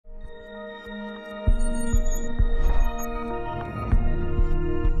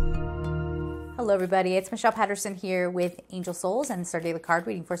Hello everybody, it's Michelle Patterson here with Angel Souls, and it's our daily card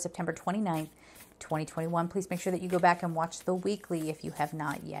reading for September 29th, 2021. Please make sure that you go back and watch the weekly if you have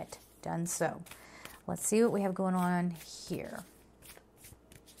not yet done so. Let's see what we have going on here.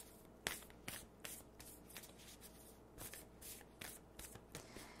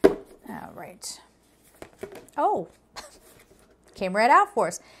 All right. Oh, came right out for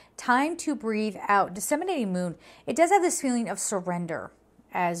us. Time to breathe out. Disseminating moon. It does have this feeling of surrender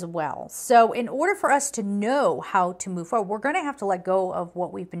as well. So in order for us to know how to move forward, we're going to have to let go of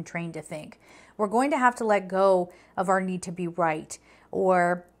what we've been trained to think. We're going to have to let go of our need to be right,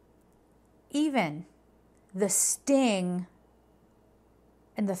 or even the sting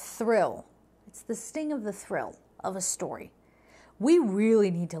and the thrill. It's the sting of the thrill of a story. We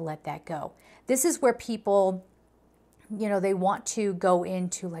really need to let that go. This is where people, you know, they want to go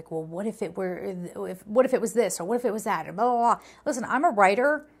into like, well, what if it were, what if it was this, or what if it was that, and blah, blah, blah. Listen, I'm a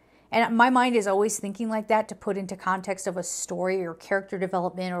writer, and my mind is always thinking like that to put into context of a story or character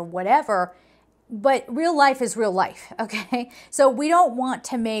development or whatever. But real life is real life, okay? So we don't want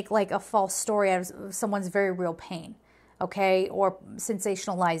to make like a false story out of someone's very real pain, okay? Or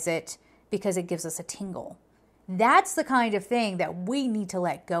sensationalize it because it gives us a tingle. That's the kind of thing that we need to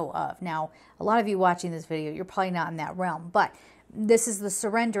let go of. Now, a lot of you watching this video, you're probably not in that realm, but this is the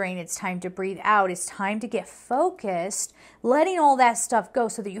surrendering. It's time to breathe out. It's time to get focused, letting all that stuff go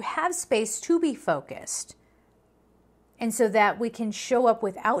so that you have space to be focused. And so that we can show up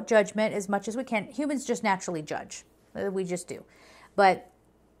without judgment as much as we can. Humans just naturally judge. We just do. But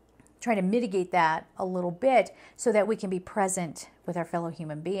try to mitigate that a little bit so that we can be present with our fellow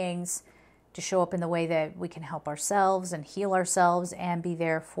human beings, to show up in the way that we can help ourselves and heal ourselves and be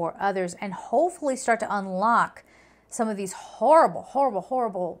there for others, and hopefully start to unlock some of these horrible, horrible,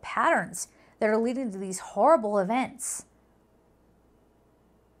 horrible patterns that are leading to these horrible events.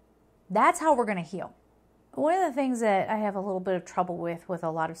 That's how we're going to heal. One of the things that I have a little bit of trouble with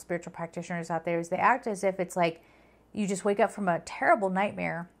a lot of spiritual practitioners out there is they act as if it's like you just wake up from a terrible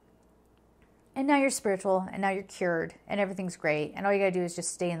nightmare and now you're spiritual, and now you're cured, and everything's great, and all you gotta do is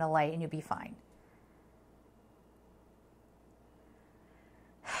just stay in the light and you'll be fine.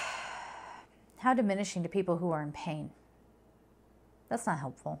 How diminishing to people who are in pain. That's not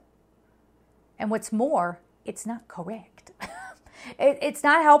helpful. And what's more, it's not correct. It's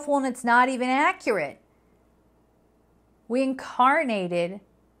not helpful, and it's not even accurate. We incarnated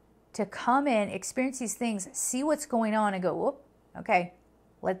to come in, experience these things, see what's going on, and go, whoop, okay.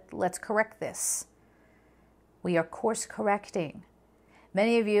 Let's correct this. We are course correcting.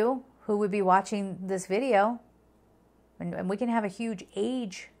 Many of you who would be watching this video, and we can have a huge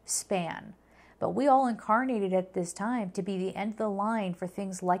age span, but we all incarnated at this time to be the end of the line for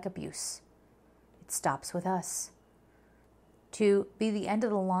things like abuse. It stops with us. To be the end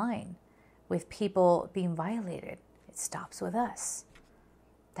of the line with people being violated, it stops with us.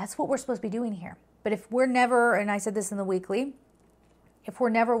 That's what we're supposed to be doing here. But if we're never, and I said this in the weekly, if we're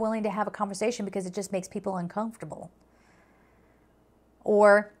never willing to have a conversation because it just makes people uncomfortable.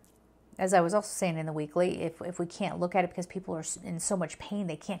 Or, as I was also saying in the weekly, if we can't look at it because people are in so much pain,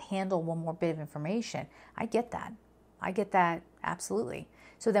 they can't handle one more bit of information. I get that. I get that, absolutely.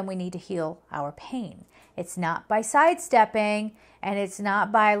 So then we need to heal our pain. It's not by sidestepping, and it's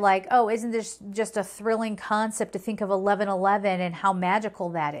not by like, oh, isn't this just a thrilling concept to think of 11/11 and how magical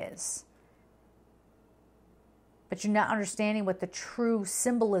that is? But you're not understanding what the true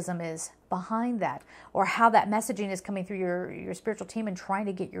symbolism is behind that, or how that messaging is coming through your spiritual team and trying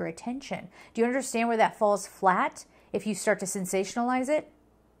to get your attention. Do you understand where that falls flat if you start to sensationalize it?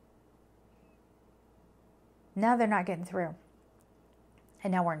 Now they're not getting through.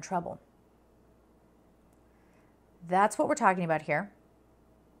 And now we're in trouble. That's what we're talking about here.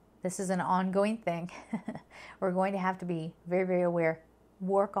 This is an ongoing thing. We're going to have to be very, very aware.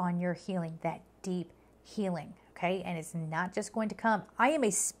 Work on your healing, that deep healing. Okay? And it's not just going to come. I am a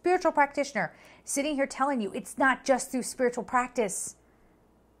spiritual practitioner sitting here telling you it's not just through spiritual practice.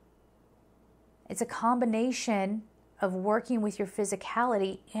 It's a combination of working with your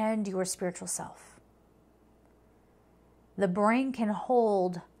physicality and your spiritual self. The brain can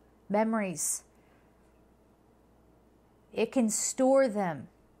hold memories. It can store them.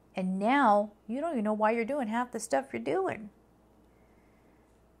 And now you don't even know why you're doing half the stuff you're doing.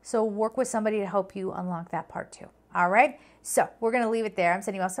 So work with somebody to help you unlock that part too. All right? So we're going to leave it there. I'm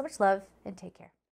sending you all so much love, and take care.